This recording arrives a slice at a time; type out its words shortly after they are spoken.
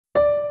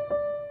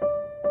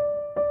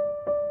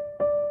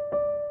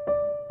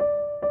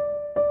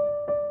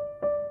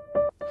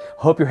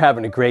Hope you're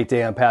having a great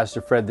day. I'm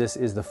Pastor Fred. This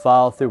is the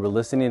Follow-Through. We're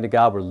listening to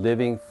God. We're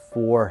living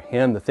for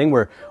Him. The thing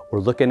we're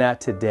looking at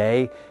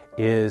today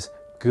is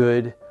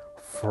Good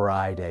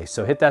Friday.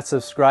 So hit that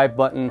subscribe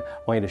button. I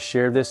want you to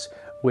share this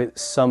with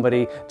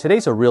somebody.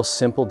 Today's a real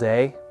simple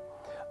day.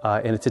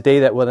 And it's a day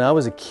that when I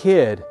was a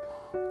kid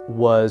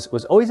was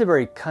always a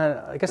very kind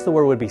of, I guess the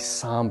word would be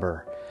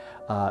somber,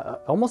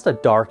 almost a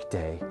dark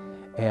day.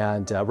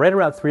 And right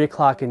around 3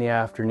 o'clock in the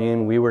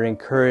afternoon, we were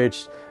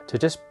encouraged to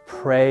just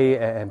pray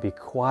and be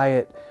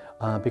quiet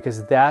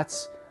because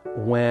that's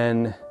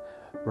when,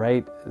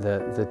 right,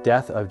 the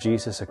death of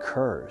Jesus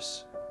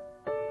occurs.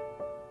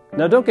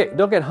 Now, don't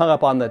get hung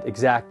up on the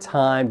exact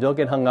time. Don't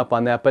get hung up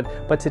on that.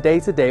 But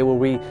today's a day where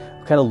we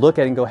kind of look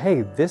at it and go,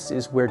 hey, this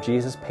is where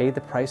Jesus paid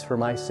the price for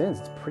my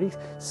sins. It's pretty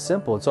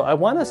simple. And so I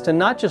want us to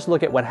not just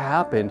look at what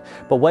happened,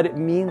 but what it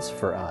means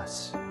for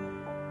us.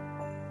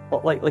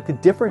 Well, like the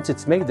difference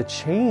it's made, the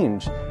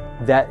change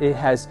that it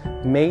has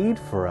made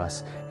for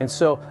us. And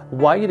so I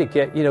want you to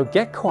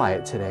get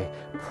quiet today.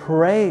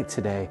 Pray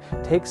today.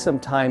 Take some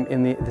time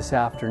this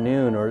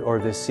afternoon or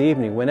this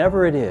evening,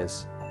 whenever it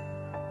is.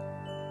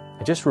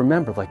 And just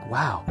remember,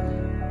 wow,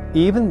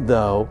 even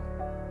though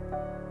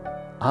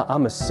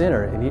I'm a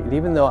sinner, and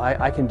even though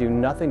I can do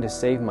nothing to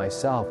save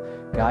myself,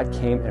 God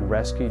came and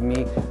rescued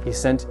me. He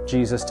sent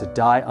Jesus to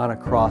die on a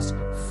cross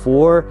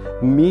for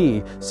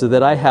me so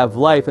that I have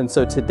life. And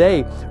so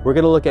today we're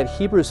going to look at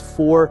Hebrews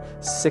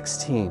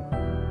 4:16.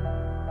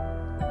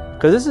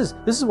 Because this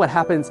is what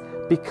happens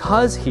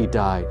because He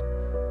died.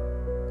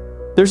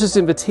 There's this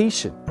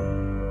invitation.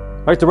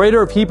 Right? The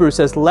writer of Hebrews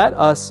says, let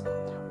us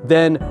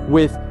then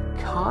with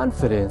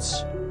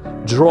confidence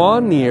draw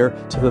near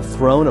to the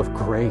throne of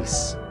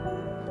grace,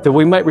 that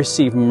we might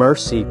receive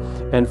mercy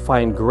and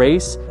find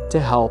grace to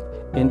help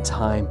in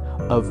time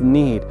of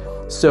need.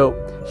 So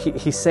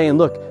he's saying,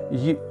 look,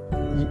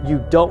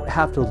 you don't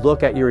have to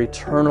look at your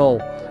eternal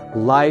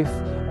life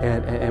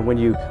and when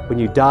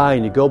you die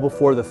and you go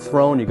before the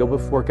throne, you go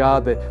before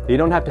God, but you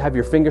don't have to have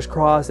your fingers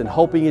crossed and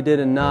hoping you did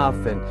enough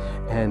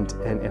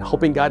and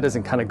hoping God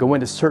doesn't kind of go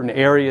into certain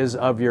areas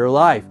of your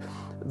life.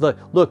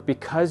 Look,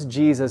 because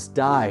Jesus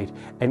died,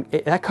 and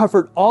that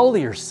covered all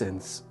of your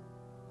sins.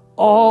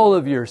 All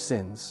of your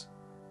sins.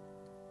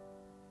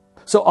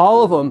 So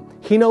all of them,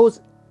 He knows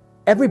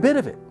every bit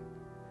of it.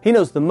 He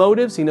knows the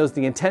motives, He knows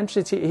the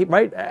intentions,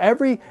 right?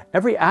 Every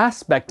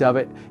aspect of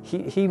it,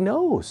 He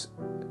knows.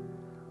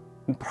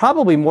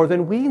 Probably more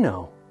than we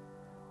know.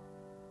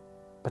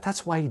 But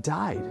that's why He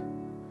died.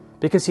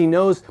 Because He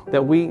knows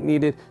that we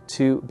needed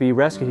to be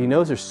rescued. He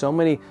knows there's so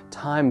many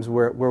times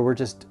where we're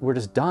just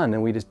done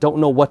and we just don't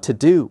know what to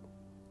do.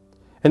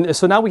 And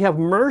so now we have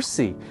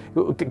mercy.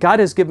 God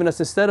has given us,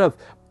 instead of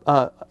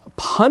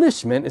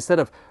punishment, instead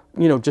of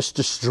just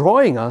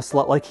destroying us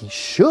like He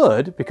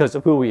should because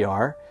of who we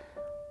are,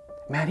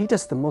 man, He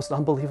does the most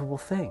unbelievable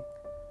thing.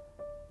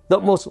 The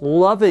most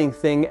loving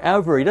thing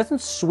ever. He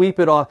doesn't sweep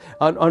it off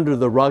under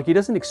the rug. He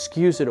doesn't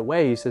excuse it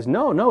away. He says,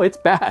 no, it's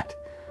bad.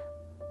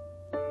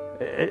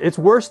 It's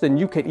worse than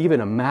you can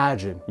even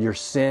imagine, your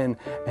sin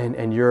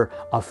and your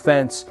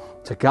offense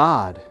to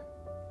God.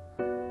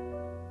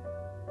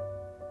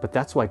 But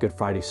that's why Good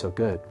Friday's so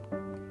good.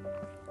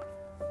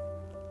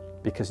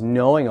 Because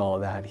knowing all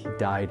of that, He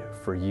died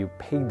for you,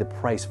 paid the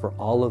price for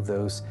all of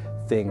those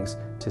things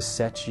to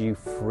set you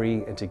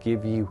free and to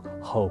give you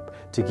hope,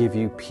 to give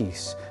you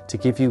peace, to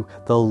give you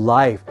the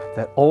life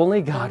that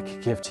only God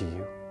could give to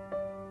you.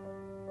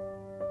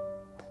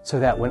 So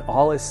that when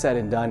all is said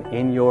and done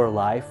in your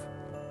life,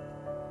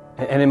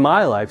 and in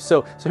my life,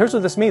 so here's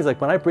what this means. Like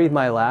when I breathe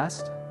my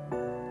last,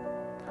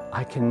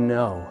 I can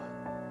know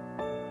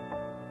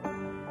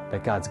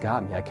that God's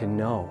got me. I can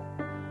know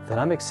that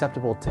I'm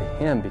acceptable to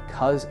Him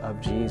because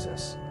of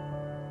Jesus.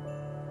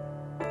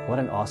 What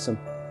an awesome,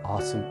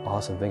 awesome,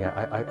 awesome thing.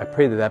 I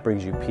pray that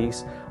brings you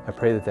peace. I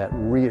pray that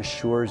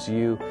reassures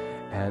you.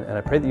 And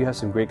I pray that you have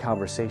some great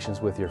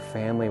conversations with your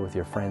family, with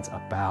your friends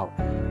about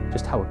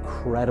just how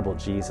incredible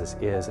Jesus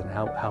is and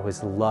how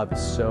His love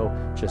is so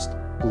just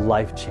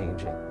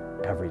life-changing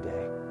every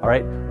day. All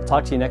right,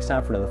 talk to you next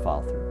time for another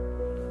follow-through.